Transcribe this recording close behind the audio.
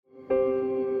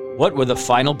What were the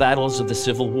final battles of the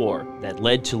Civil War that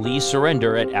led to Lee's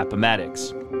surrender at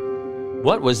Appomattox?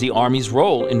 What was the Army's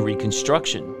role in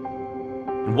Reconstruction?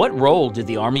 And what role did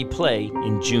the Army play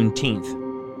in Juneteenth?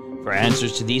 For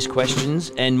answers to these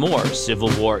questions and more Civil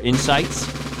War insights,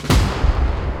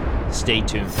 stay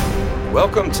tuned.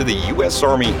 Welcome to the U.S.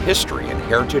 Army History and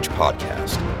Heritage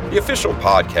Podcast, the official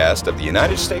podcast of the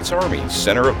United States Army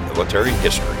Center of Military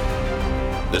History.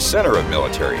 The Center of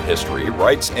Military History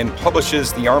writes and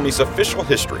publishes the Army's official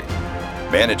history,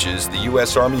 manages the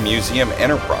U.S. Army Museum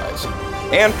enterprise,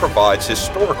 and provides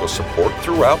historical support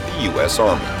throughout the U.S.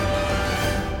 Army.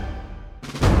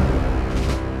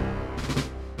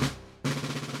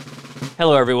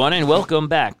 Hello, everyone, and welcome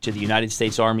back to the United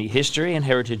States Army History and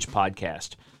Heritage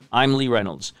Podcast. I'm Lee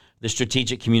Reynolds, the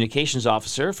Strategic Communications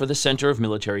Officer for the Center of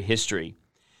Military History.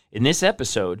 In this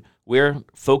episode, we're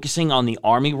focusing on the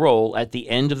Army role at the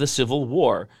end of the Civil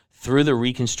War through the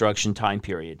Reconstruction time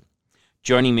period.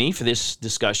 Joining me for this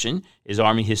discussion is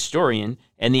Army historian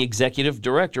and the Executive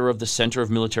Director of the Center of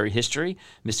Military History,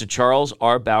 Mr. Charles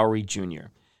R. Bowery, Jr.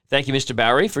 Thank you, Mr.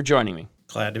 Bowery, for joining me.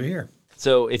 Glad to be here.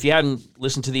 So if you hadn't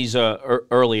listened to these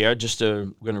earlier, we're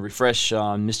going to refresh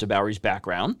on Mr. Bowery's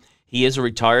background. He is a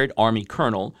retired Army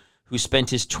colonel who spent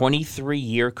his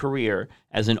 23-year career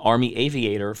as an Army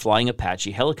aviator flying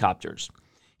Apache helicopters.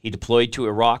 He deployed to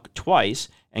Iraq twice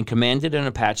and commanded an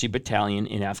Apache battalion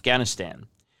in Afghanistan.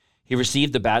 He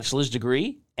received a bachelor's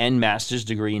degree and master's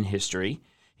degree in history.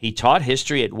 He taught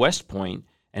history at West Point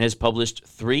and has published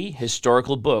 3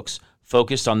 historical books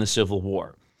focused on the Civil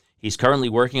War. He's currently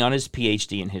working on his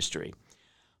PhD in history.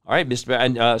 All right,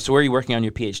 so where are you working on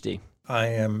your PhD? I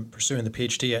am pursuing the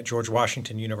PhD at George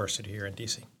Washington University here in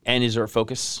D.C. And is there a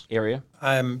focus area?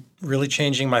 I'm really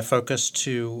changing my focus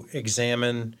to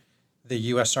examine the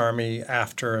U.S. Army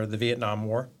after the Vietnam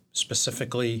War,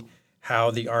 specifically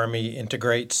how the Army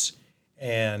integrates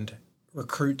and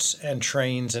recruits and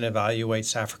trains and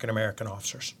evaluates African-American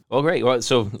officers. Well, great. Well,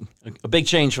 so a big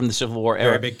change from the Civil War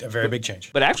era. A very big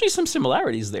change. But actually some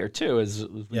similarities there, too, as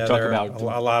we talk there about.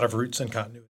 are a lot of roots and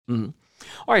continuity. Mm-hmm.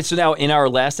 All right, so now in our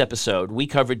last episode, we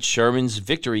covered Sherman's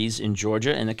victories in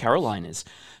Georgia and the Carolinas.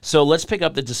 So let's pick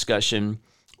up the discussion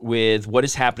with what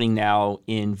is happening now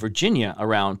in Virginia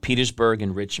around Petersburg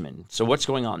and Richmond. So what's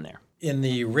going on there? In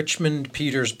the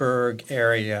Richmond-Petersburg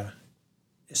area,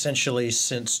 essentially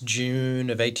since June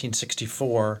of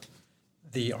 1864,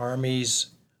 the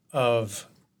armies of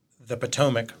the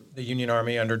Potomac, the Union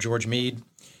Army under George Meade,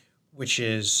 which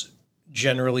is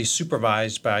generally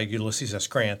supervised by Ulysses S.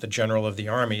 Grant, the general of the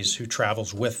armies who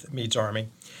travels with Meade's army,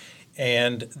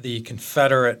 and the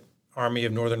Confederate Army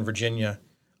of Northern Virginia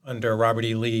under Robert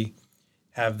E. Lee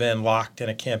have been locked in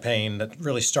a campaign that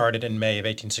really started in May of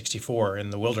 1864 in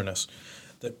the wilderness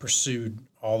that pursued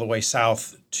all the way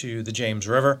south to the James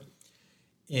River.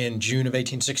 In June of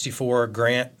 1864,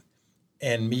 Grant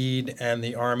and Meade and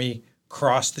the Army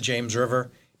crossed the James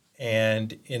River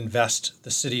and invest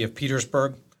the city of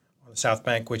Petersburg on the South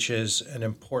Bank, which is an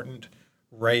important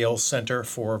rail center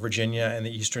for Virginia and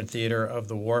the Eastern Theater of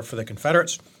the war for the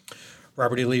Confederates.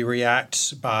 Robert E. Lee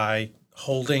reacts by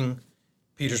holding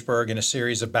Petersburg in a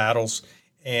series of battles,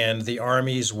 and the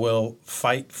armies will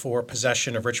fight for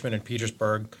possession of Richmond and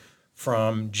Petersburg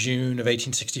from June of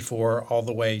 1864 all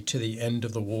the way to the end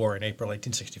of the war in April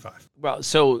 1865. Well,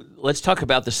 so let's talk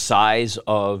about the size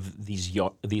of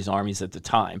these armies at the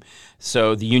time.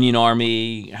 So the Union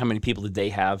Army, how many people did they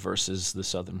have versus the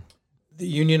Southern? The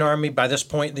Union Army, by this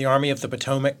point, the Army of the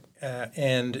Potomac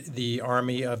and the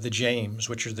Army of the James,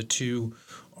 which are the two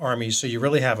armies. So you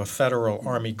really have a federal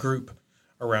army group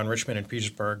around Richmond and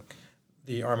Petersburg.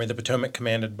 The Army of the Potomac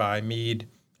commanded by Meade,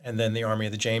 and then the Army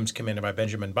of the James commanded by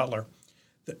Benjamin Butler.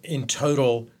 In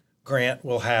total, Grant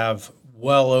will have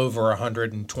well over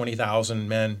 120,000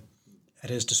 men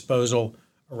at his disposal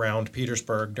around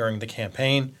Petersburg during the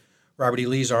campaign. Robert E.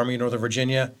 Lee's Army of Northern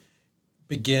Virginia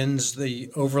begins the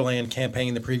overland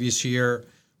campaign the previous year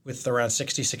with around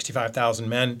 65,000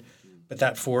 men, but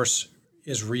that force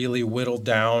is really whittled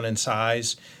down in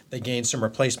size. They gain some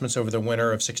replacements over the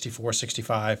winter of 64,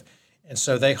 65, and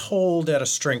so they hold at a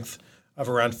strength of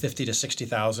around 50 to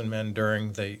 60,000 men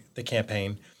during the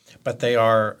campaign, but they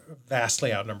are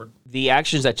vastly outnumbered. The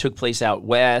actions that took place out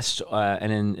west, and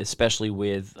then especially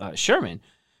with Sherman,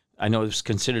 I know it was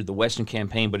considered the Western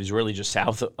campaign, but it's really just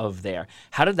south of there.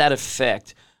 How did that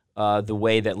affect the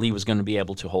way that Lee was going to be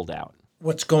able to hold out?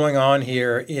 What's going on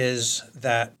here is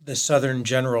that the Southern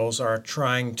generals are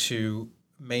trying to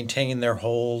maintain their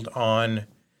hold on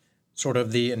sort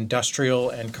of the industrial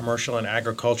and commercial and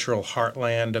agricultural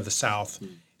heartland of the South.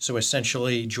 So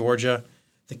essentially Georgia,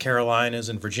 the Carolinas,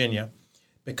 and Virginia,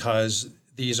 because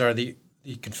these are the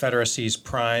Confederacy's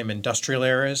prime industrial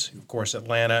areas, of course,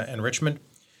 Atlanta and Richmond,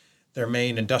 their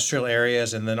main industrial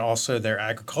areas, and then also their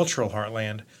agricultural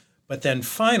heartland. But then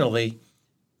finally,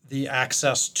 the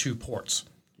access to ports.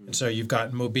 And so you've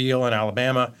got Mobile in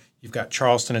Alabama, you've got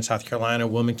Charleston in South Carolina,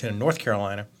 Wilmington in North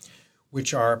Carolina,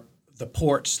 which are the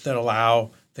ports that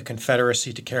allow the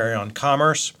Confederacy to carry on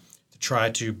commerce, to try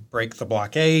to break the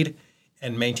blockade,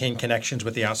 and maintain connections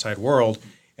with the outside world.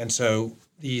 And so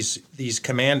these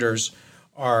commanders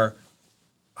are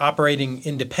operating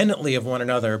independently of one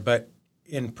another, but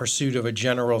in pursuit of a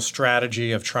general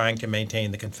strategy of trying to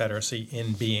maintain the Confederacy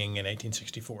in being in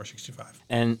 1864-65.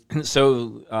 And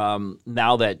so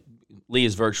now that Lee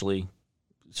is virtually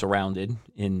surrounded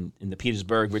in the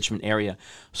Petersburg, Richmond area,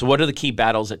 so what are the key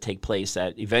battles that take place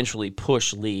that eventually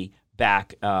push Lee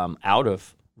back out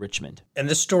of Richmond? And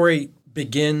this story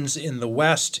begins in the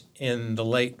West in the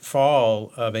late fall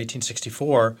of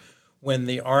 1864, when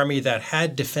the army that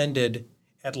had defended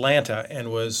Atlanta and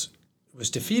was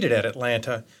defeated at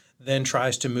Atlanta then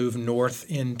tries to move north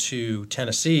into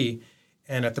Tennessee,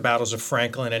 and at the battles of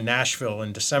Franklin and Nashville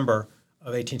in December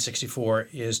of 1864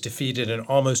 is defeated and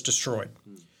almost destroyed.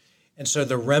 And so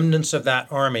the remnants of that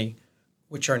army,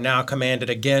 which are now commanded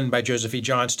again by Joseph E.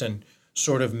 Johnston,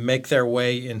 sort of make their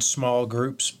way in small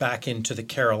groups back into the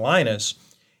Carolinas,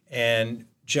 and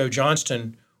Joe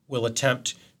Johnston will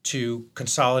attempt to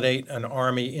consolidate an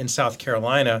army in South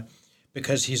Carolina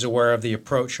because he's aware of the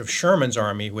approach of Sherman's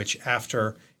army, which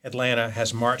after Atlanta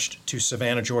has marched to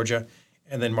Savannah, Georgia,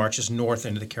 and then marches north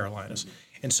into the Carolinas.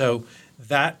 And so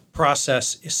that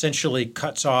process essentially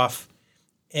cuts off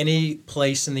any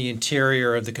place in the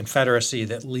interior of the Confederacy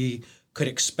that Lee could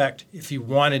expect, if he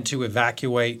wanted to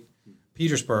evacuate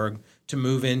Petersburg, to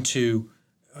move into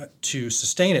to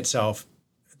sustain itself.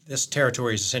 This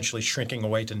territory is essentially shrinking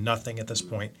away to nothing at this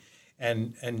point,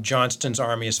 and Johnston's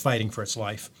army is fighting for its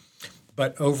life.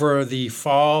 But over the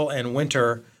fall and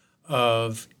winter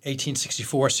of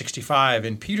 1864-65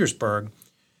 in Petersburg,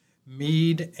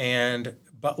 Meade and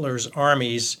Butler's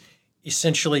armies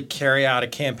essentially carry out a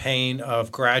campaign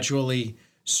of gradually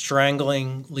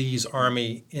strangling Lee's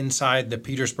army inside the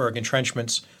Petersburg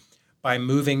entrenchments by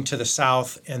moving to the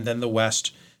south and then the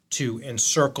west to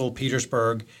encircle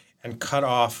Petersburg and cut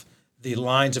off the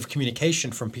lines of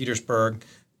communication from Petersburg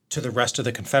to the rest of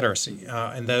the Confederacy.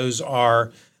 And those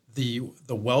are the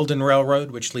Weldon Railroad,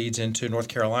 which leads into North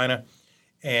Carolina,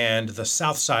 and the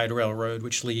South Side Railroad,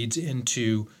 which leads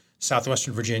into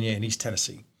southwestern Virginia and East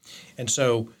Tennessee. And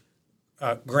so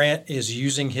Grant is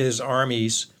using his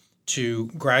armies to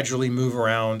gradually move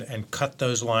around and cut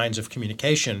those lines of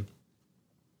communication,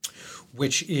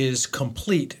 which is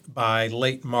complete by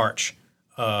late March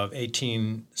of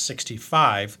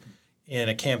 1865 in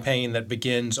a campaign that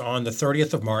begins on the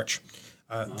 30th of March.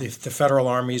 The federal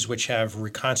armies, which have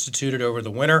reconstituted over the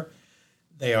winter,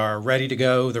 they are ready to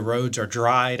go. The roads are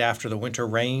dried after the winter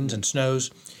rains and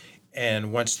snows.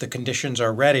 And once the conditions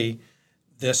are ready,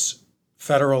 this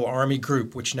federal army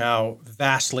group, which now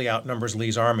vastly outnumbers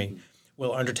Lee's army,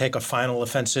 will undertake a final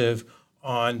offensive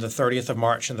on the 30th of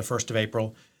March and the 1st of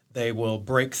April. They will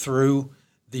break through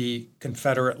the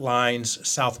Confederate lines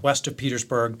southwest of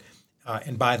Petersburg,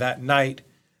 and by that night,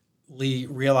 Lee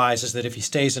realizes that if he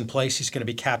stays in place, he's going to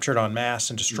be captured en masse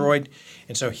and destroyed.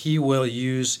 And so he will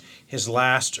use his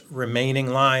last remaining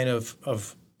line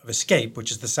of escape,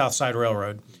 which is the South Side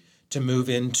Railroad, to move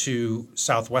into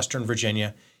southwestern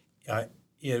Virginia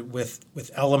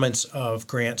with elements of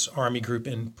Grant's army group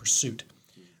in pursuit.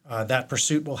 That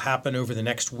pursuit will happen over the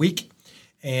next week,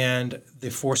 and the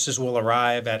forces will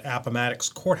arrive at Appomattox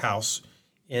Courthouse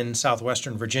in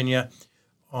southwestern Virginia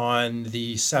on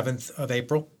the 7th of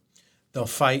April. They'll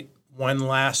fight one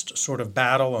last sort of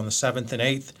battle on the 7th and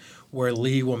 8th, where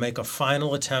Lee will make a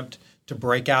final attempt to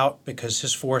break out because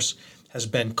his force has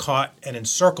been caught and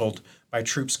encircled by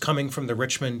troops coming from the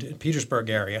Richmond and Petersburg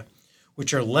area,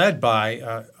 which are led by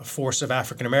a force of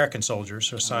African-American soldiers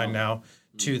who are assigned now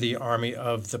to the Army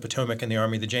of the Potomac and the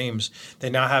Army of the James. They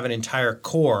now have an entire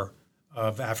corps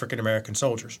of African-American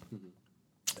soldiers.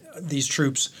 These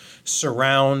troops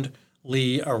surround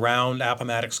Lee around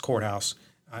Appomattox Courthouse,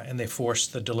 and they force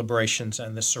the deliberations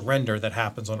and the surrender that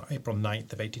happens on April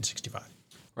 9th of 1865.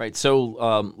 Right.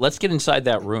 So let's get inside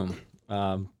that room.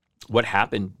 What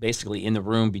happened basically in the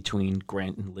room between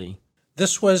Grant and Lee?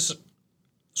 This was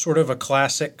sort of a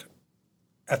classic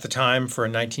at the time for a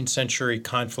 19th century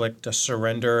conflict, a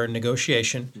surrender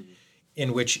negotiation,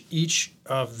 in which each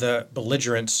of the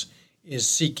belligerents is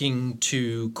seeking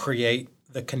to create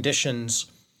the conditions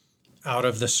out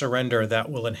of the surrender that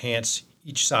will enhance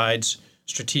each side's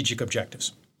strategic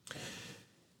objectives.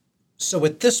 So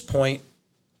at this point,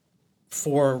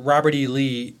 For Robert E.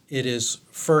 Lee, it is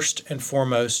first and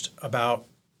foremost about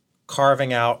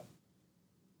carving out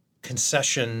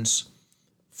concessions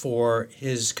for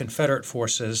his Confederate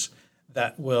forces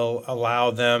that will allow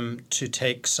them to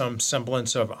take some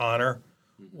semblance of honor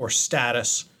or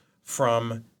status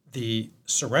from the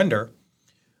surrender.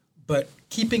 But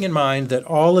keeping in mind that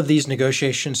all of these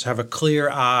negotiations have a clear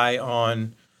eye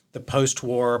on the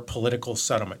post-war political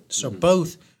settlement. So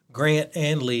both Grant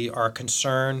and Lee are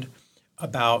concerned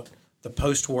about the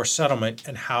post-war settlement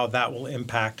and how that will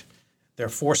impact their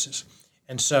forces.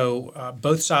 And so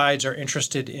both sides are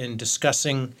interested in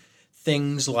discussing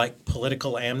things like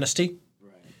political amnesty,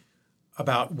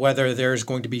 about whether there's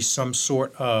going to be some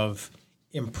sort of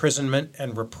imprisonment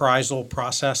and reprisal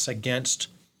process against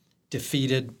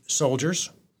defeated soldiers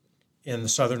in the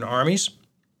Southern armies,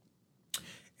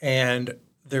 and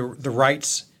the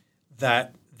rights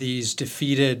that these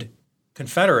defeated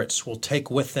Confederates will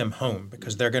take with them home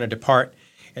because they're going to depart.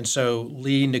 And so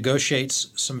Lee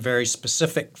negotiates some very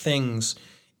specific things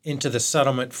into the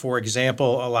settlement, for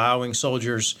example, allowing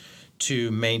soldiers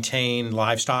to maintain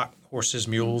livestock, horses,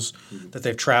 mules that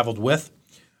they've traveled with.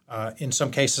 In some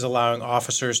cases, allowing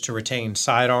officers to retain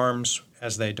sidearms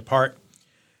as they depart,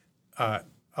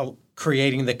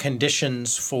 creating the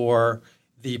conditions for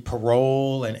the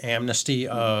parole and amnesty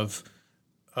of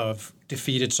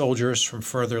defeated soldiers from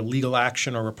further legal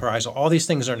action or reprisal. All these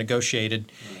things are negotiated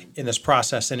in this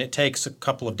process, and it takes a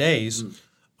couple of days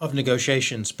of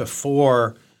negotiations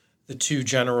before the two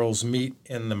generals meet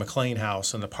in the McLean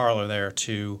House in the parlor there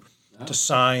to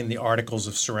sign the articles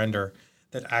of surrender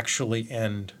that actually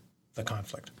end the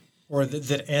conflict, or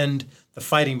that end the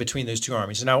fighting between those two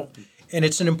armies. Now, and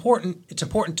it's important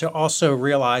to also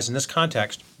realize in this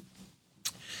context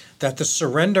that the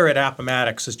surrender at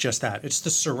Appomattox is just that. It's the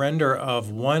surrender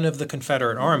of one of the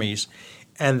Confederate armies,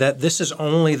 and that this is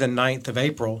only the 9th of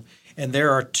April, and there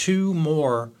are two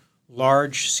more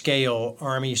large-scale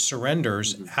Army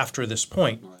surrenders after this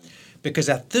point. Because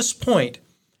at this point,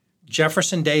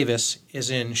 Jefferson Davis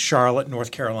is in Charlotte, North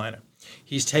Carolina.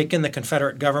 He's taken the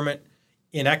Confederate government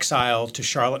in exile to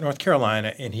Charlotte, North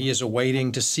Carolina, and he is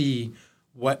awaiting to see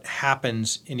what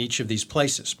happens in each of these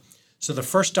places. So the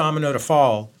first domino to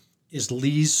fall is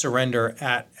Lee's surrender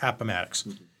at Appomattox.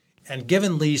 And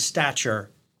given Lee's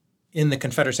stature in the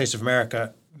Confederate States of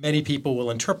America, many people will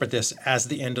interpret this as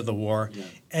the end of the war.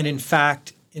 And in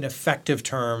fact, in effective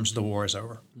terms, the war is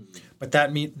over. But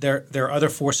that means there are other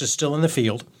forces still in the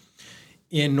field.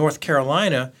 In North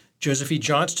Carolina, Joseph E.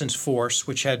 Johnston's force,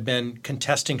 which had been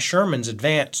contesting Sherman's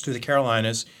advance through the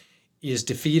Carolinas, is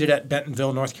defeated at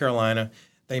Bentonville, North Carolina.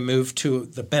 They move to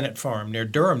the Bennett Farm near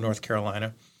Durham, North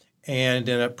Carolina. And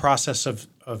in a process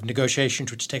of negotiations,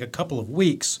 which take a couple of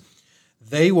weeks,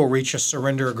 they will reach a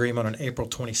surrender agreement on April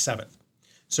 27th.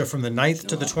 So from the 9th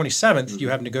to the 27th, you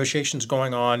have negotiations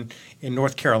going on in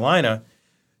North Carolina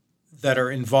that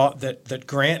are involved that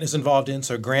Grant is involved in.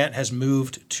 So Grant has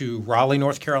moved to Raleigh,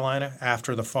 North Carolina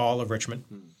after the fall of Richmond.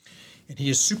 And he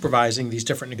is supervising these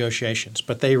different negotiations.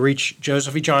 But they reach,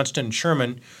 Joseph E. Johnston and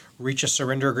Sherman reach a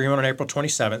surrender agreement on April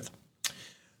 27th.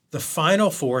 The final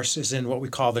force is in what we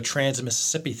call the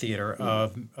Trans-Mississippi Theater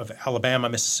of Alabama,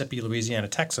 Mississippi, Louisiana,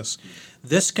 Texas.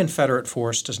 This Confederate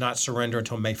force does not surrender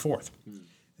until May 4th.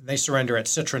 They surrender at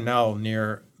Citronelle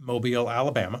near Mobile,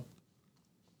 Alabama.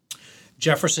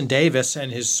 Jefferson Davis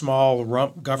and his small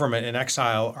rump government in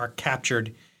exile are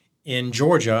captured in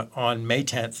Georgia on May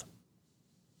 10th.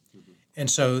 And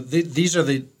so these are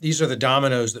the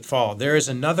dominoes that fall. There is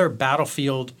another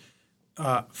battlefield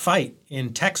fight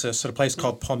in Texas at a place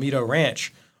called Palmito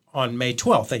Ranch on May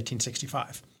 12th,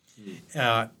 1865.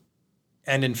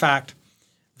 And in fact,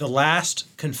 the last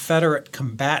Confederate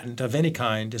combatant of any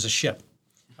kind is a ship.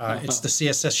 It's the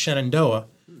CSS Shenandoah,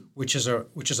 which is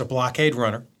a blockade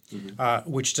runner,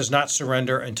 which does not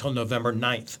surrender until November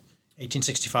 9th,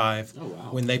 1865,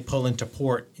 when they pull into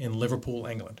port in Liverpool,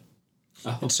 England.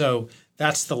 And so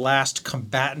that's the last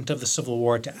combatant of the Civil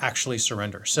War to actually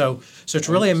surrender. So it's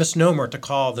really a misnomer to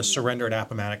call the surrender at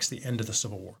Appomattox the end of the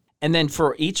Civil War. And then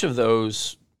for each of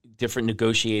those different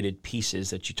negotiated pieces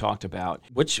that you talked about,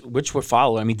 which were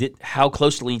followed? I mean, how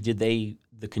closely did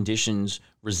the conditions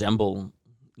resemble,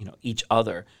 each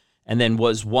other? And then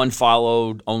was one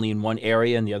followed only in one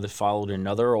area and the other followed in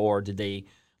another, or did they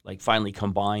finally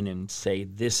combine and say,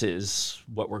 this is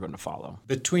what we're going to follow?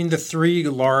 Between the three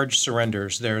large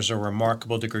surrenders, there's a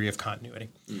remarkable degree of continuity.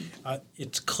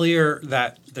 It's clear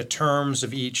that the terms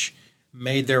of each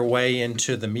made their way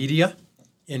into the media,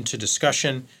 into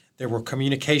discussion. There were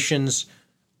communications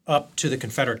up to the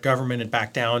Confederate government and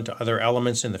back down to other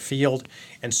elements in the field.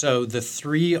 And so the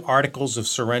three articles of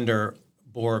surrender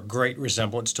bore great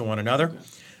resemblance to one another.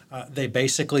 They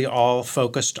basically all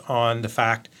focused on the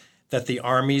fact that the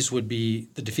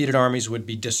defeated armies would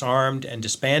be disarmed and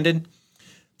disbanded.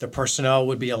 The personnel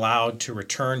would be allowed to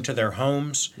return to their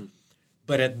homes.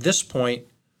 But at this point,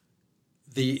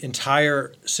 the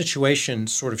entire situation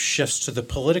sort of shifts to the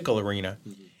political arena,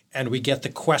 and we get the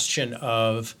question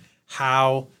of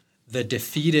how the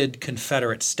defeated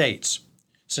Confederate states,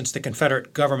 since the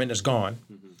Confederate government is gone,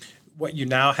 what you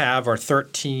now have are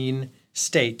 13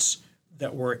 states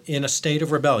that were in a state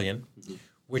of rebellion,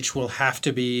 which will have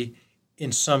to be,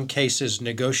 in some cases,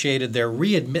 negotiated. Their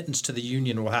readmittance to the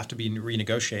Union will have to be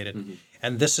renegotiated.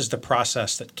 And this is the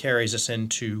process that carries us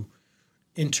into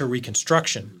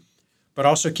Reconstruction. But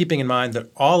also keeping in mind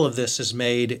that all of this is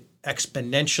made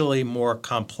exponentially more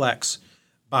complex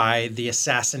by the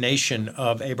assassination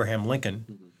of Abraham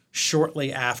Lincoln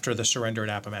shortly after the surrender at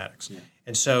Appomattox.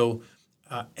 And so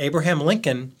Abraham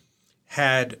Lincoln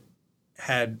had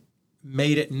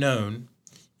made it known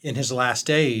in his last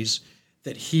days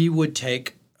that he would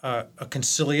take a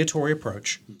conciliatory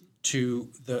approach to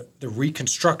the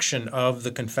reconstruction of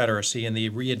the Confederacy and the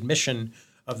readmission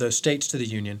of those states to the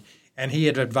Union. And he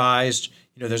had advised,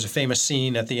 there's a famous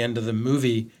scene at the end of the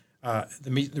movie,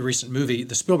 the recent movie,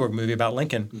 the Spielberg movie about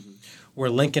Lincoln, where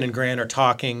Lincoln and Grant are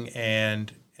talking,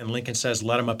 and Lincoln says,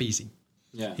 "Let him up easy."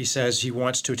 Yeah. He says he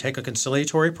wants to take a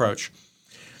conciliatory approach.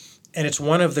 And it's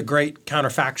one of the great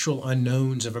counterfactual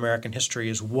unknowns of American history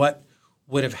is what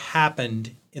would have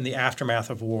happened in the aftermath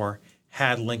of war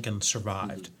had Lincoln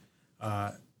survived.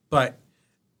 But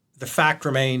the fact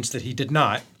remains that he did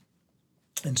not.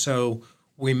 And so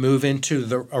we move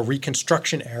into a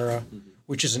Reconstruction era,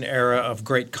 which is an era of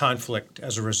great conflict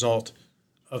as a result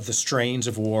of the strains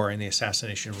of war and the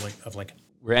assassination of Lincoln.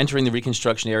 We're entering the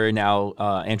Reconstruction era now.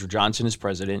 Andrew Johnson is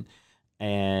president.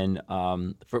 And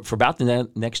for about the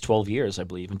next 12 years, I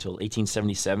believe, until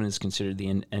 1877 is considered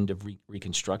the end of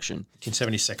Reconstruction.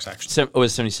 1876, actually. It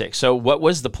was 76. So what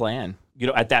was the plan,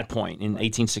 at that point in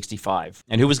 1865?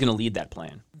 And who was going to lead that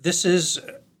plan? This is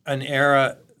an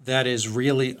era that is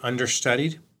really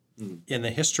understudied in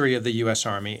the history of the U.S.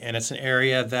 Army. And it's an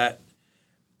area that,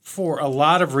 for a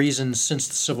lot of reasons since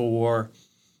the Civil War,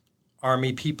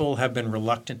 Army people have been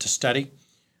reluctant to study.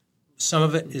 Some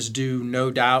of it is due, no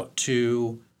doubt,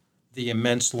 to the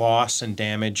immense loss and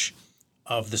damage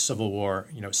of the Civil War.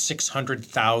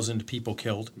 600,000 people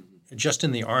killed just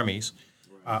in the armies,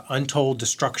 untold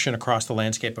destruction across the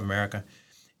landscape of America.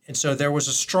 And so there was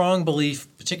a strong belief,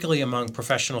 particularly among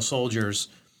professional soldiers,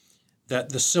 that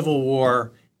the Civil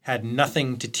War had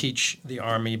nothing to teach the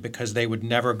Army because they would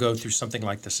never go through something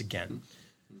like this again.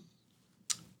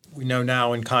 We know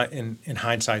now in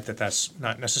hindsight that that's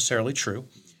not necessarily true.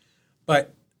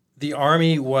 But the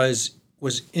Army was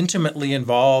intimately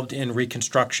involved in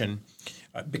Reconstruction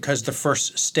because the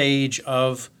first stage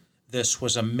of this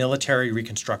was a military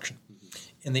reconstruction.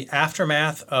 In the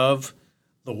aftermath of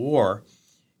the war,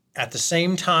 at the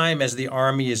same time as the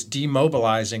Army is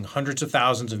demobilizing hundreds of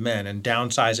thousands of men and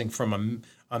downsizing from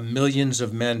a millions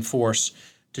of men force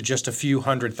to just a few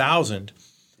 100,000,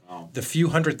 the few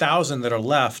 100,000 that are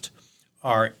left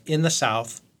are in the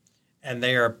South, and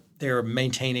they are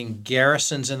maintaining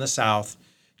garrisons in the South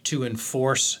to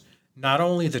enforce not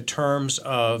only the terms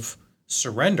of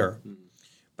surrender,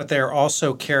 but they are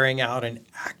also carrying out an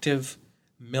active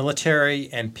military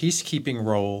and peacekeeping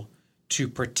role to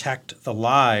protect the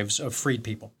lives of freed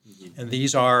people. And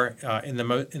these are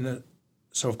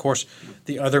so of course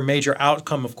the other major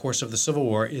outcome, of course, of the Civil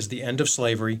War is the end of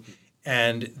slavery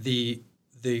and the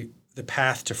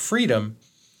path to freedom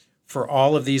for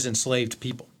all of these enslaved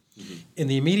people. In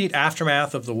the immediate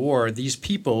aftermath of the war, these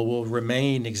people will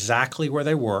remain exactly where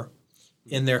they were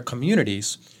in their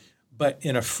communities, but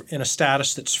in a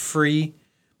status that's free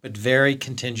but very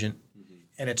contingent,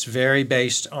 and it's very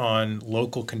based on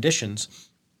local conditions.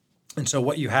 And so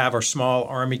what you have are small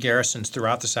Army garrisons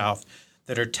throughout the South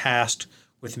that are tasked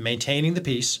with maintaining the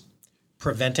peace,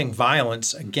 preventing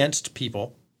violence against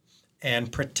people,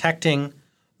 and protecting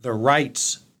the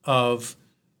rights of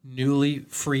newly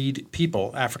freed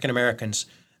people, African Americans,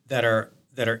 that are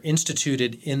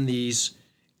instituted in these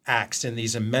acts, in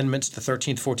these amendments, the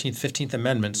 13th, 14th, 15th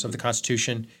Amendments of the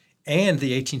Constitution and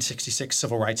the 1866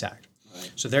 Civil Rights Act.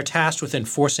 Right. So they're tasked with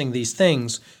enforcing these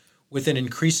things with an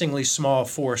increasingly small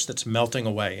force that's melting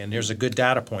away. And here's a good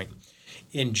data point.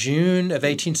 In June of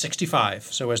 1865,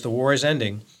 so as the war is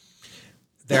ending,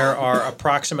 there are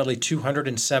approximately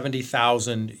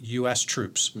 270,000 U.S.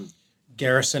 troops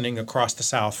garrisoning across the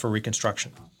South for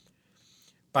Reconstruction.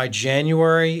 By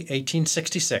January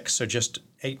 1866, so just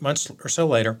 8 months or so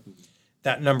later,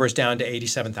 that number is down to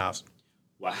 87,000.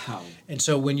 Wow. And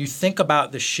so when you think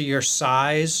about the sheer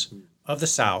size of the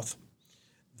South,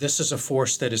 this is a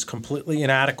force that is completely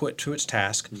inadequate to its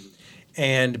task.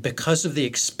 And because of the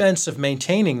expense of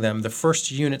maintaining them, the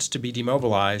first units to be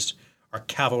demobilized are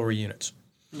cavalry units.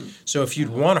 So if you'd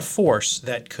want a force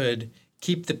that could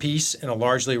keep the peace in a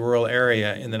largely rural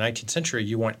area in the 19th century,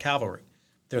 you want cavalry.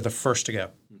 They're the first to go.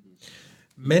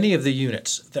 Many of the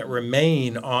units that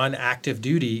remain on active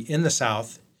duty in the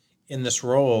South in this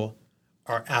role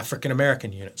are African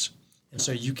American units. And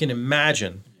so you can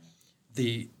imagine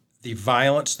the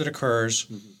violence that occurs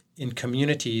in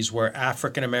communities where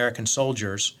African American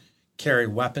soldiers carry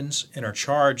weapons and are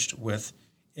charged with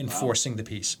enforcing the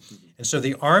peace. And so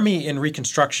the Army in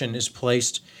Reconstruction is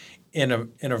placed in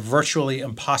a virtually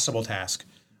impossible task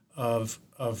of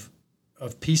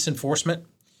peace enforcement,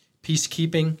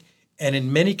 peacekeeping, and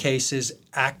in many cases,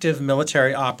 active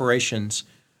military operations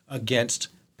against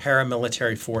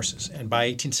paramilitary forces. And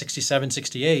by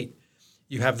 1867-68,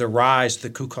 you have the rise of the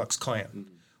Ku Klux Klan,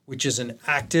 which is an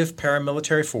active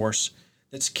paramilitary force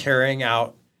that's carrying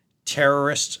out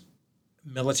terrorist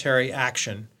military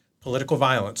action, political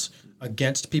violence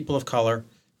against people of color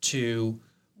to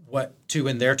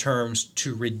in their terms,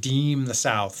 to redeem the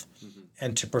South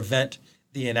and to prevent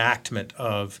the enactment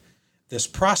of this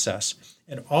process.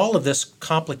 And all of this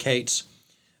complicates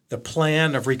the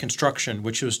plan of Reconstruction,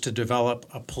 which was to develop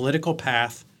a political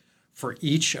path for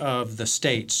each of the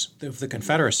states of the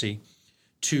Confederacy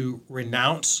to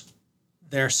renounce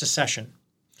their secession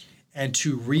and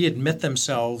to readmit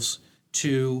themselves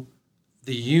to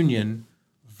the Union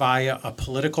via a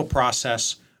political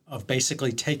process of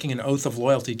basically taking an oath of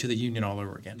loyalty to the Union all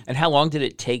over again. And how long did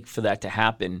it take for that to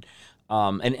happen?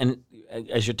 And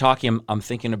as you're talking, I'm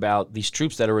thinking about these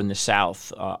troops that are in the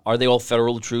South. Are they all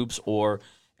federal troops, or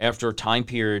after a time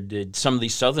period, did some of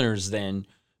these Southerners then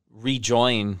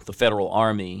rejoin the federal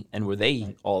army, and were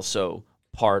they also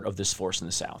part of this force in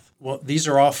the South? Well, these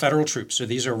are all federal troops. So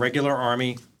these are regular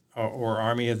Army or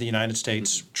Army of the United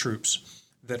States troops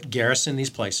that garrison these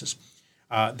places.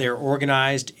 They're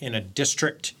organized in a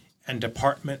district and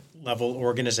department level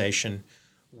organization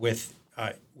with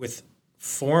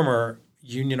former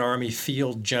Union Army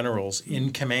field generals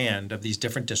in command of these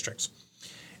different districts.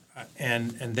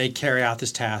 And they carry out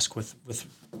this task with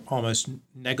almost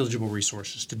negligible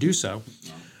resources to do so.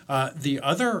 The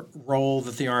other role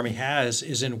that the Army has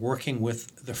is in working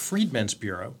with the Freedmen's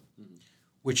Bureau,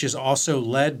 which is also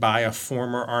led by a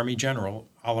former Army general,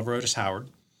 Oliver Otis Howard,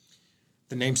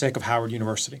 the namesake of Howard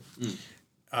University,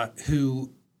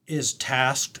 who is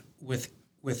tasked with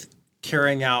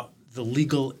carrying out the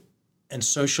legal and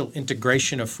social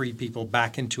integration of free people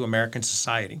back into American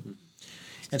society.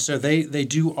 And so they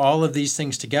do all of these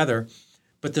things together,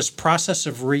 but this process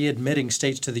of readmitting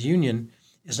states to the Union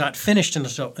is not finished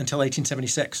until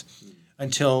 1876,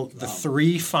 until the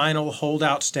three final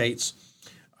holdout states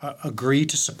agree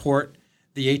to support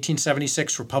the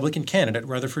 1876 Republican candidate,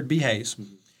 Rutherford B. Hayes,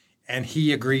 and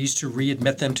he agrees to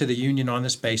readmit them to the Union on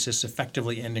this basis,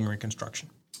 effectively ending Reconstruction.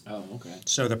 Oh, okay.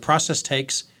 So the process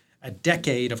takes a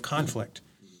decade of conflict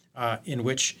in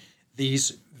which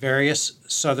these various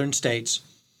southern states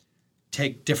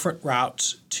take different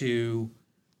routes to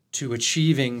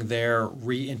achieving their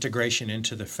reintegration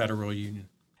into the federal union.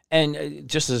 And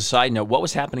just as a side note, what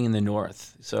was happening in the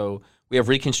North? So we have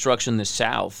Reconstruction in the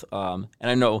South, and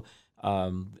I know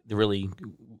really,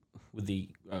 with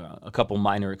a couple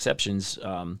minor exceptions,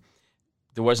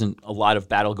 there wasn't a lot of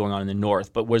battle going on in the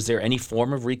North. But was there any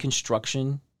form of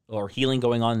Reconstruction or healing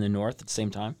going on in the North at the same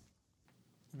time?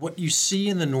 What you see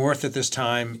in the North at this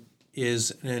time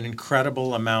is an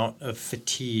incredible amount of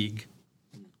fatigue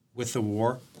with the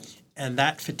war, and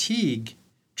that fatigue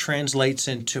translates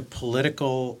into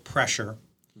political pressure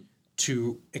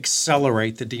to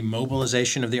accelerate the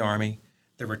demobilization of the Army,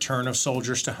 the return of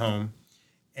soldiers to home,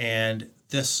 and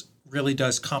this really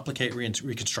does complicate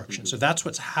Reconstruction. So that's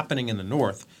what's happening in the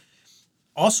North.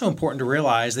 Also important to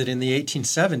realize that in the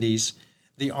 1870s,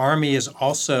 the Army is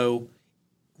also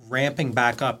ramping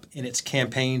back up in its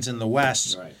campaigns in the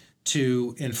West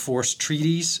to enforce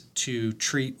treaties, to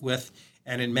treat with,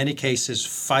 and in many cases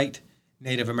fight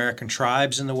Native American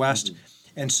tribes in the West.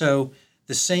 And so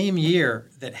the same year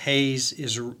that Hayes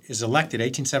is elected,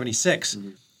 1876,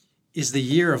 is the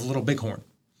year of Little Bighorn.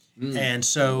 And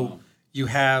so you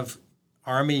have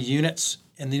Army units,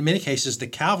 and in many cases the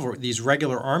cavalry, these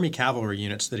regular Army cavalry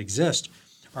units that exist,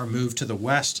 are moved to the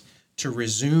West to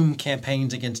resume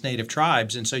campaigns against Native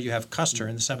tribes. And so you have Custer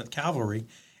in the 7th Cavalry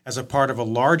as a part of a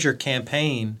larger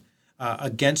campaign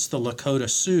against the Lakota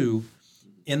Sioux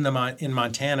in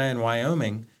Montana and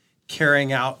Wyoming,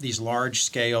 carrying out these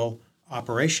large-scale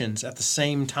operations at the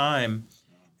same time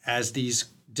as these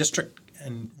district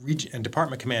and region and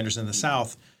department commanders in the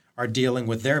South are dealing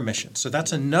with their missions. So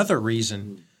that's another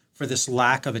reason for this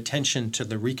lack of attention to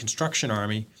the Reconstruction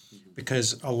Army,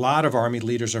 because a lot of Army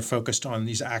leaders are focused on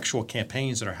these actual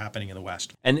campaigns that are happening in the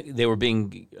West. And they were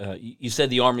being, you said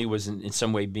the Army was in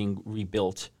some way being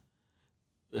rebuilt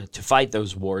to fight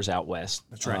those wars out West.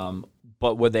 That's right.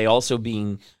 But were they also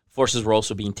forces were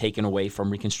also being taken away from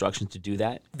Reconstruction to do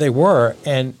that? They were,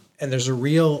 and there's a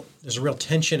real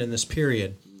tension in this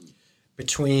period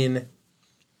between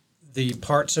the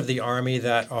parts of the Army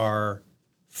that are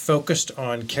focused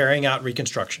on carrying out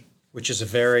Reconstruction, which is a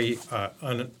very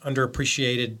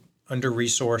underappreciated,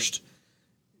 under-resourced,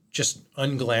 just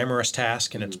unglamorous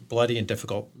task, and it's bloody and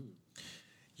difficult.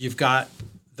 You've got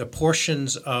the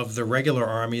portions of the regular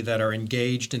Army that are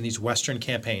engaged in these Western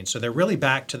campaigns. So they're really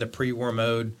back to the pre-war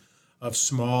mode of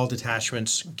small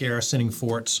detachments, garrisoning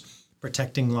forts,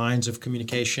 protecting lines of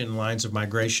communication, lines of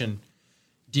migration,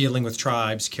 dealing with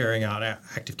tribes, carrying out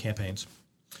active campaigns.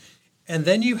 And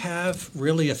then you have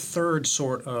really a third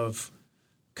sort of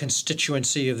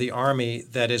constituency of the Army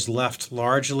that is left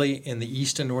largely in the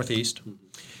East and Northeast.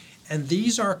 And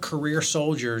these are career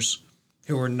soldiers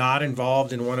who are not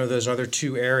involved in one of those other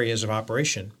two areas of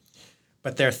operation,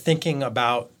 but they're thinking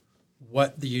about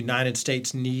what the United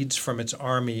States needs from its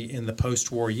Army in the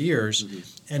post-war years.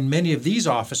 And many of these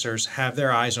officers have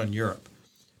their eyes on Europe,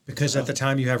 because at the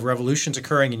time you have revolutions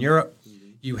occurring in Europe.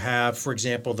 You have, for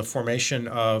example, the formation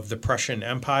of the Prussian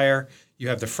Empire. You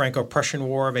have the Franco-Prussian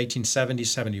War of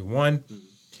 1870-71.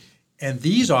 And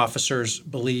these officers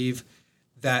believe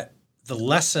that the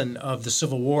lesson of the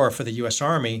Civil War for the U.S.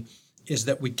 Army is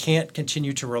that we can't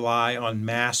continue to rely on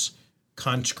mass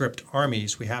conscript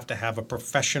armies. We have to have a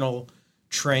professional,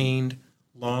 trained,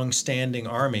 long-standing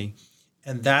army.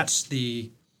 And that's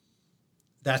the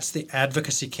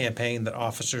advocacy campaign that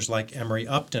officers like Emory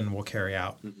Upton will carry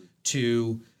out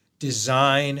to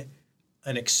design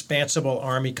an expansible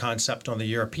Army concept on the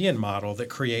European model that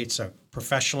creates a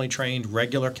professionally trained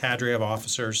regular cadre of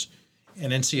officers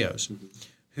and NCOs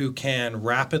who can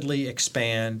rapidly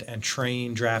expand and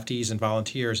train draftees and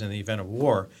volunteers in the event of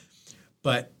war.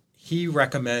 But he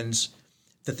recommends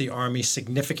that the Army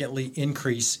significantly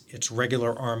increase its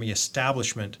regular Army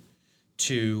establishment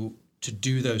to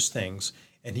do those things.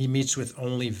 And he meets with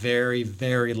only very,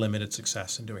 very limited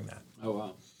success in doing that. Oh,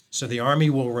 wow. So the Army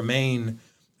will remain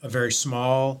a very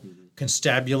small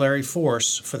constabulary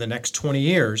force for the next 20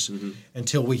 years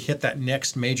until we hit that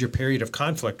next major period of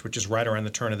conflict, which is right around the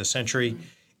turn of the century,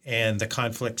 and the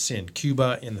conflicts in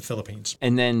Cuba and the Philippines.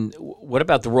 And then what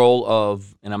about the role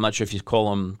of, and I'm not sure if you call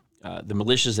them the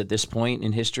militias at this point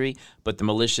in history, but the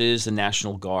militias, the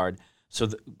National Guard. So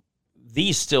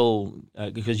these still,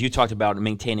 because you talked about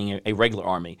maintaining a regular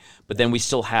Army, but then we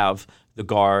still have the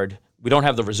Guard. We don't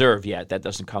have the reserve yet. That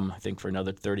doesn't come, I think, for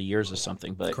another 30 years or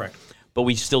something. But correct. But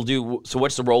we still do. So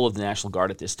what's the role of the National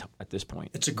Guard at this point?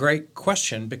 It's a great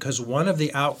question, because one of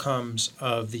the outcomes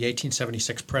of the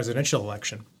 1876 presidential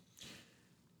election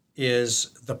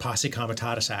is the Posse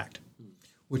Comitatus Act,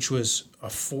 which was a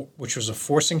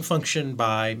forcing function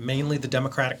by mainly the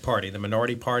Democratic Party, the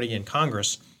minority party in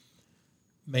Congress,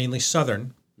 mainly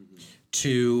Southern,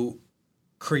 to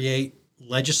create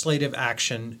legislative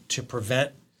action to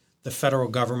prevent the federal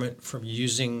government from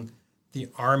using the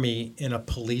Army in a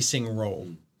policing role.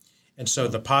 And so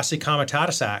the Posse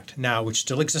Comitatus Act, now, which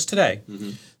still exists today,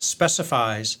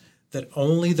 specifies that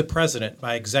only the president,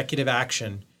 by executive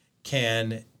action,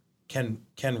 can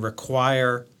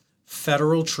require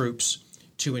federal troops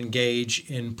to engage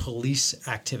in police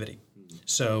activity.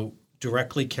 So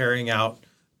directly carrying out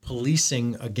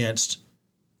policing against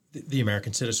the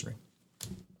American citizenry,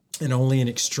 and only in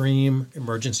extreme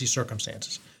emergency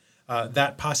circumstances.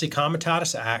 That Posse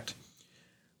Comitatus Act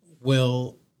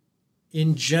will,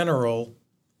 in general,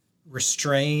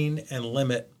 restrain and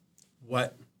limit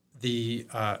what these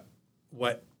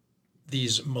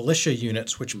militia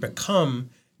units, which become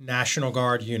National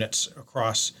Guard units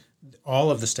across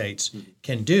all of the states,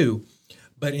 can do.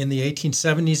 But in the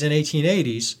 1870s and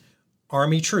 1880s,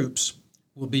 Army troops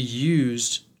will be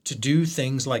used to do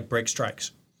things like break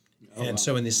strikes.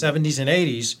 So in the 70s and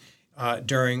 80s,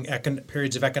 during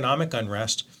periods of economic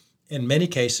unrest, in many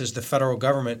cases, the federal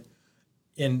government,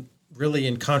 in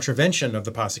contravention of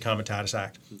the Posse Comitatus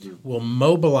Act, will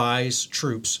mobilize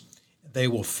troops. They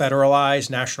will federalize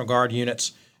National Guard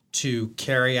units to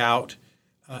carry out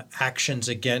actions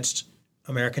against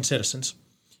American citizens.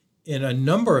 In a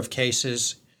number of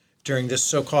cases during this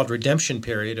so-called redemption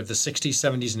period of the 60s,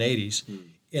 70s, and 80s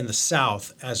in the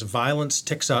South, as violence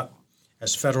ticks up,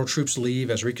 as federal troops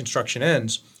leave, as Reconstruction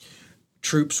ends,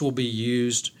 troops will be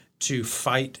used to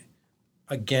fight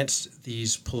against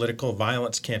these political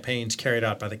violence campaigns carried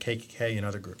out by the KKK and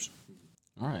other groups.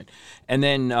 All right. And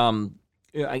then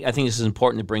I think this is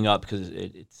important to bring up because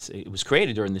it was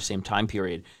created during the same time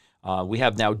period. We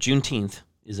have now Juneteenth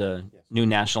is a new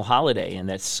national holiday, and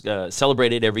that's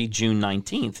celebrated every June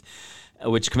 19th,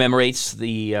 which commemorates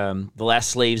the last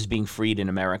slaves being freed in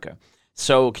America.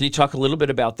 So can you talk a little bit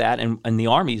about that and the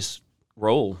Army's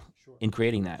role in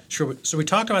creating that? Sure. So we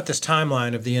talked about this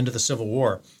timeline of the end of the Civil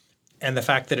War and the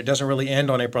fact that it doesn't really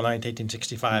end on April 9,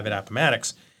 1865 at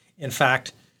Appomattox. In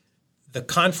fact, the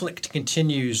conflict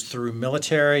continues through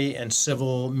military and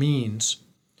civil means,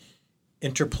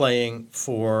 interplaying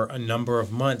for a number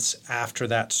of months after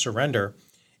that surrender.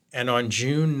 And on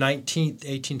June 19,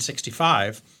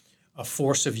 1865, a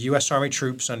force of U.S. Army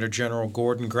troops under General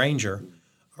Gordon Granger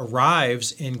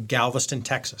arrives in Galveston,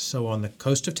 Texas. So on the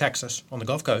coast of Texas, on the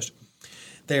Gulf Coast,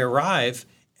 they arrive,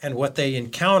 and what they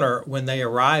encounter when they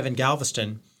arrive in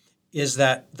Galveston is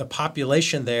that the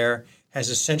population there has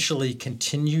essentially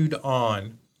continued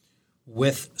on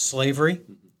with slavery,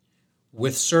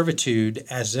 with servitude,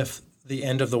 as if the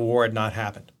end of the war had not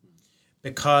happened,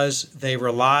 because they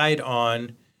relied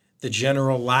on the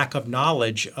general lack of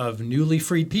knowledge of newly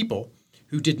freed people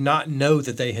who did not know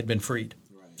that they had been freed.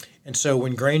 Right. And so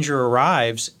when Granger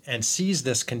arrives and sees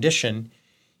this condition,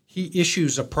 he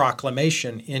issues a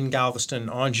proclamation in Galveston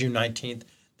on June 19th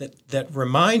that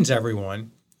reminds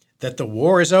everyone that the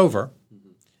war is over,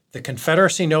 the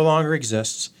Confederacy no longer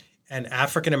exists, and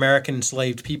African-American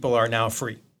enslaved people are now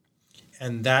free.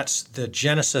 And that's the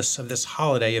genesis of this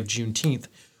holiday of Juneteenth,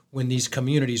 when these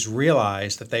communities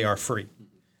realize that they are free.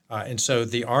 And so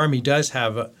the Army does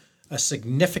have a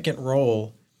significant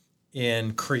role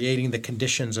in creating the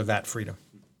conditions of that freedom.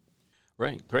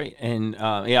 Right, great. And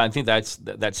I think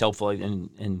that's helpful.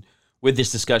 And with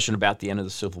this discussion about the end of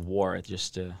the Civil War, it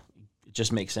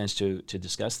just makes sense to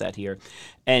discuss that here,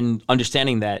 and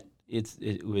understanding that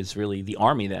it was really the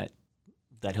Army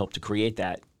that helped to create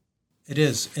that. It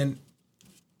is, and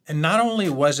not only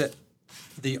was it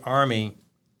the Army,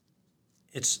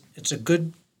 it's a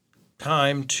good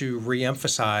time to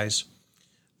reemphasize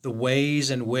the ways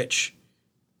in which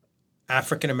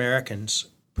African Americans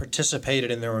participated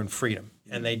in their own freedom,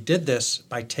 and they did this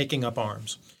by taking up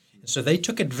arms. So they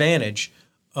took advantage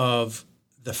of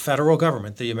the federal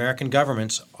government, the American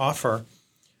government's offer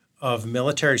of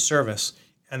military service,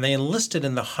 and they enlisted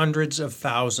in the hundreds of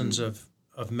thousands of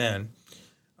men,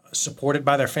 supported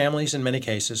by their families in many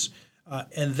cases,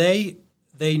 and they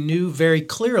knew very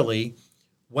clearly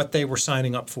what they were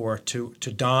signing up for, to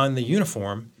don the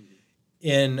uniform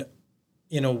in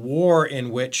a war in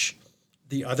which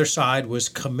the other side was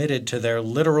committed to their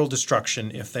literal destruction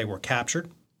if they were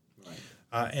captured.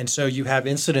 Right. And so you have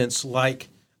incidents like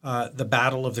the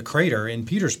Battle of the Crater in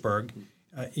Petersburg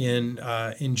in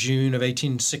June of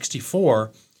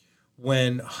 1864,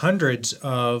 when hundreds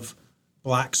of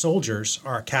black soldiers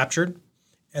are captured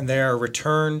and they are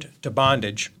returned to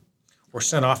bondage or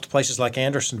sent off to places like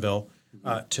Andersonville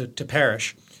to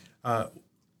perish.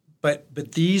 But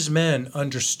these men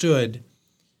understood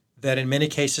that in many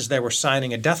cases they were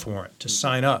signing a death warrant to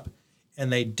sign up,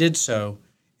 and they did so.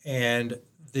 And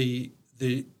the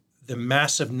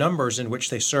massive numbers in which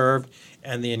they served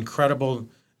and the incredible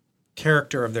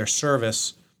character of their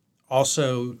service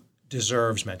also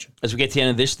deserves mention. As we get to the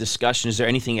end of this discussion, is there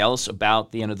anything else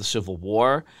about the end of the Civil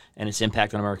War and its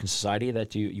impact on American society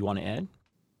that you want to add?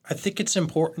 I think it's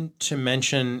important to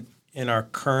mention in our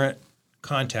current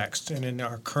context and in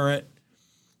our current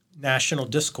national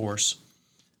discourse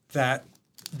that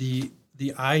the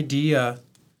idea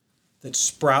that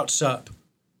sprouts up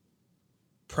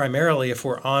primarily, if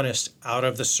we're honest, out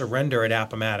of the surrender at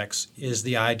Appomattox is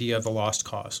the idea of the lost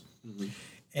cause. Mm-hmm.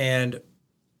 And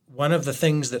one of the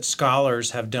things that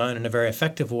scholars have done in a very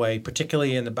effective way,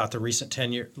 particularly in about the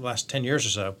last 10 years or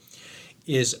so,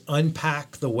 is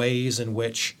unpack the ways in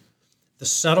which the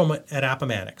settlement at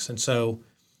Appomattox, and so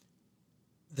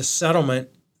the settlement,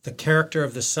 the character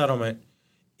of the settlement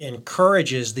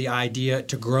encourages the idea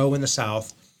to grow in the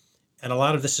South, and a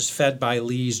lot of this is fed by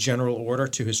Lee's general order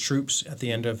to his troops at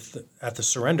the end of at the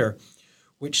surrender,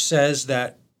 which says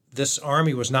that this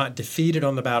army was not defeated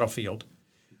on the battlefield,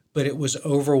 but it was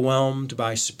overwhelmed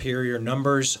by superior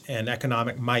numbers and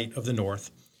economic might of the North,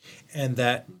 and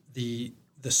that the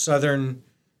Southern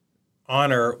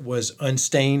honor was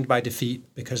unstained by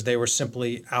defeat because they were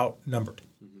simply outnumbered.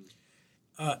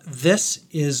 This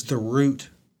is the root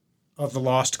of the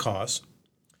lost cause,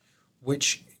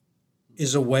 which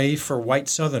is a way for white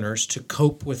Southerners to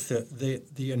cope with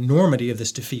the enormity of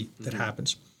this defeat that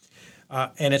happens.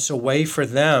 And it's a way for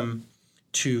them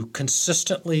to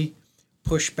consistently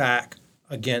push back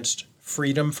against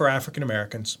freedom for African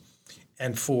Americans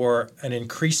and for an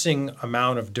increasing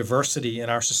amount of diversity in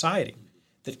our society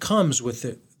that comes with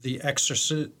the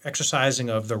exercising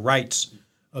of the rights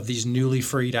of these newly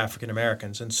freed African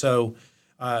Americans. And so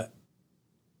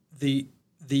the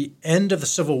end of the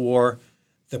Civil War,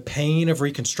 the pain of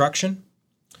Reconstruction,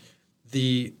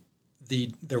 the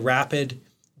rapid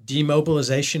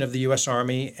demobilization of the U.S.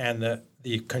 Army and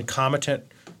the concomitant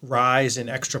rise in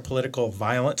extra-political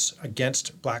violence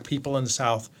against Black people in the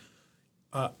South,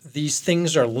 these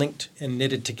things are linked and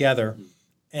knitted together,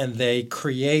 and they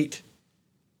created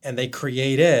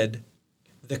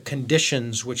the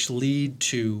conditions which lead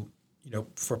to,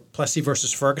 for Plessy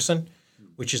versus Ferguson,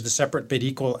 which is the Separate but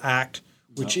Equal Act,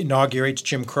 which inaugurates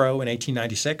Jim Crow in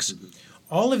 1896.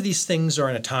 All of these things are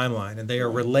in a timeline, and they are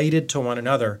related to one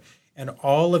another. And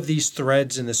all of these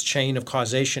threads in this chain of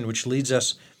causation, which leads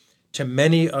us to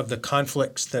many of the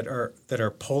conflicts that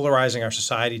are polarizing our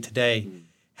society today,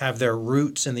 have their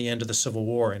roots in the end of the Civil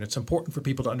War. And it's important for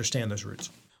people to understand those roots.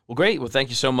 Well, great. Well, thank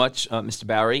you so much, Mr.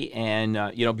 Bowery. And,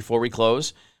 before we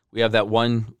close, we have that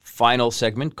one final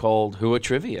segment called Whoa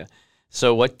Trivia.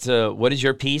 So what is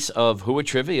your piece of Whoa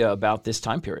Trivia about this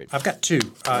time period? I've got two,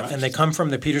 and they come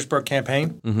from the Petersburg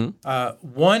Campaign.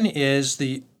 One is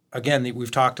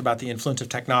we've talked about the influence of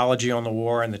technology on the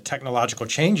war and the technological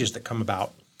changes that come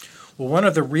about. Well, one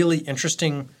of the really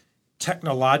interesting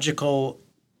technological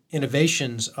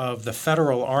innovations of the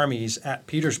federal armies at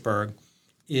Petersburg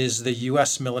is the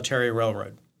U.S. military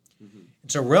railroad.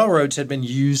 And so railroads had been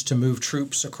used to move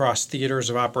troops across theaters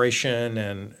of operation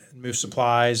and move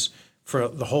supplies for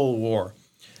the whole war.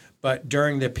 But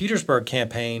during the Petersburg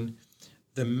campaign,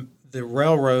 the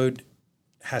railroad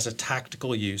has a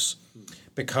tactical use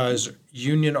because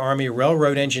Union Army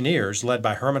railroad engineers, led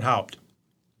by Herman Haupt,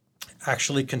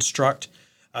 actually construct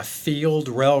a field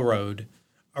railroad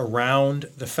around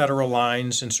the federal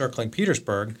lines encircling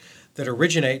Petersburg that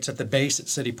originates at the base at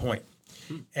City Point.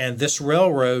 And this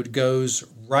railroad goes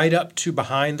right up to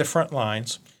behind the front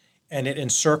lines, and it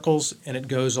encircles and it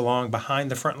goes along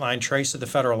behind the front line trace of the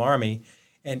Federal Army,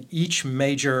 and each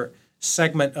major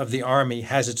segment of the Army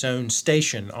has its own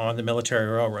station on the military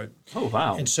railroad. Oh,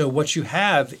 wow. And so what you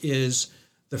have is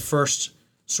the first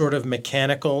sort of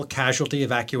mechanical casualty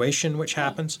evacuation which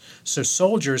happens. So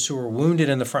soldiers who are wounded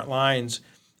in the front lines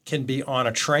can be on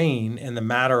a train in the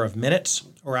matter of minutes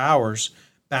or hours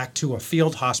back to a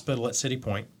field hospital at City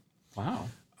Point. Wow.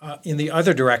 In the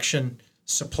other direction,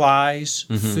 supplies,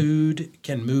 food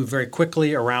can move very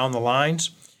quickly around the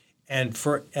lines. And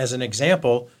as an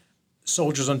example,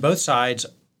 soldiers on both sides,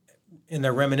 in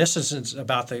their reminiscences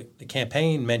about the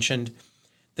campaign, mentioned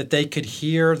that they could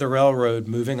hear the railroad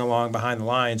moving along behind the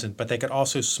lines, but they could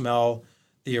also smell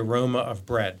the aroma of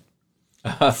bread.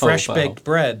 Fresh baked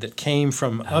bread that came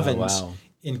from ovens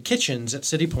in kitchens at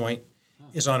City Point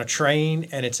is on a train,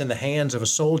 and it's in the hands of a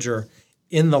soldier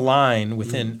in the line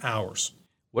within hours.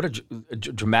 What a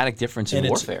dramatic difference in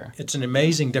warfare. It's an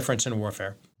amazing difference in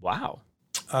warfare. Wow.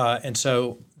 And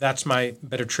so that's my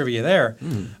bit of trivia there.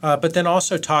 But then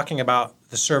also talking about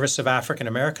the service of African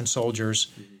American soldiers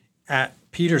at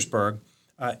Petersburg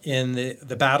in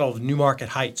the Battle of Newmarket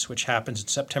Heights, which happens in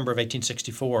September of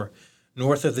 1864,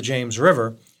 north of the James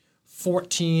River.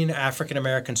 14 African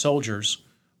American soldiers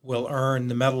will earn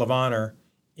the Medal of Honor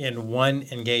in one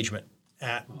engagement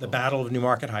at the Battle of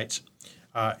Newmarket Heights.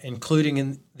 Including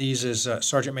in these is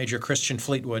Sergeant Major Christian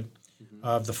Fleetwood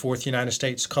of the 4th United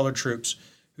States Colored Troops,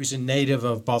 who's a native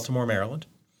of Baltimore, Maryland.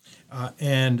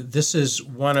 And this is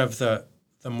one of the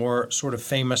more sort of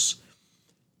famous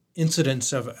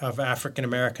incidents of African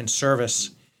American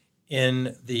service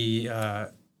in the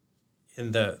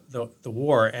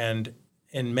war. And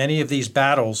in many of these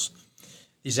battles,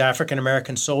 these African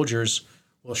American soldiers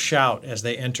will shout as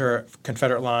they enter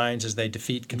Confederate lines, as they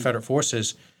defeat Confederate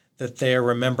forces, that they are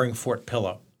remembering Fort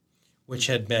Pillow, which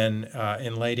had been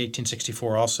in late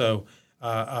 1864 also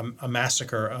a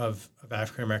massacre of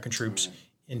African American troops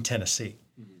in Tennessee,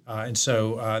 and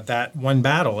so that one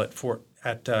battle at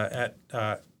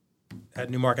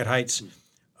Newmarket Heights,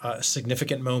 a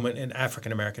significant moment in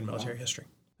African American military history.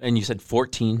 And you said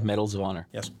 14 Medals of Honor.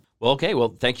 Yes. Well, okay.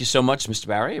 Well, thank you so much, Mr.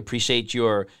 Bowery. Appreciate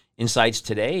your insights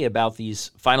today about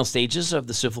these final stages of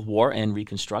the Civil War and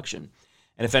Reconstruction.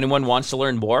 And if anyone wants to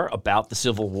learn more about the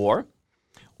Civil War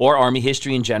or Army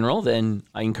history in general, then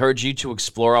I encourage you to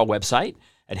explore our website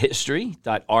at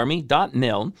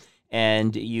history.army.mil.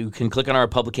 And you can click on our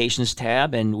publications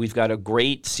tab, and we've got a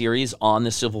great series on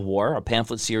the Civil War, a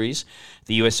pamphlet series,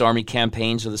 the U.S. Army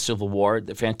Campaigns of the Civil War.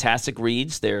 They're fantastic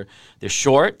reads. They're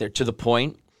short, they're to the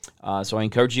point, So I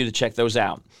encourage you to check those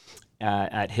out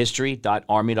at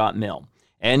history.army.mil.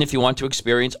 And if you want to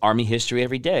experience Army history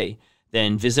every day,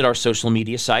 then visit our social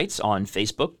media sites on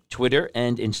Facebook, Twitter,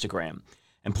 and Instagram.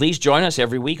 And please join us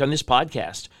every week on this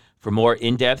podcast for more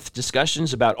in-depth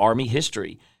discussions about Army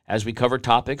history as we cover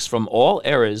topics from all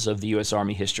eras of the U.S.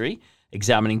 Army history,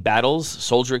 examining battles,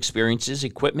 soldier experiences,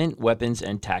 equipment, weapons,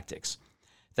 and tactics.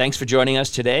 Thanks for joining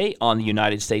us today on the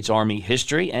United States Army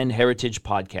History and Heritage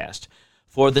Podcast.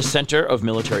 For the Center of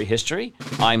Military History,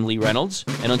 I'm Lee Reynolds,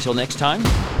 and until next time,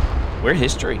 we're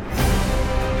history.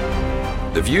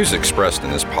 The views expressed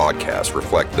in this podcast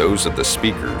reflect those of the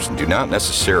speakers and do not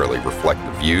necessarily reflect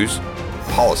the views,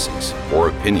 policies, or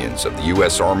opinions of the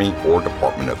U.S. Army or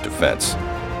Department of Defense.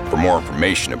 For more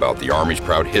information about the Army's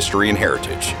proud history and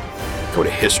heritage, go to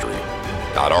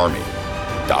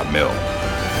history.army.mil.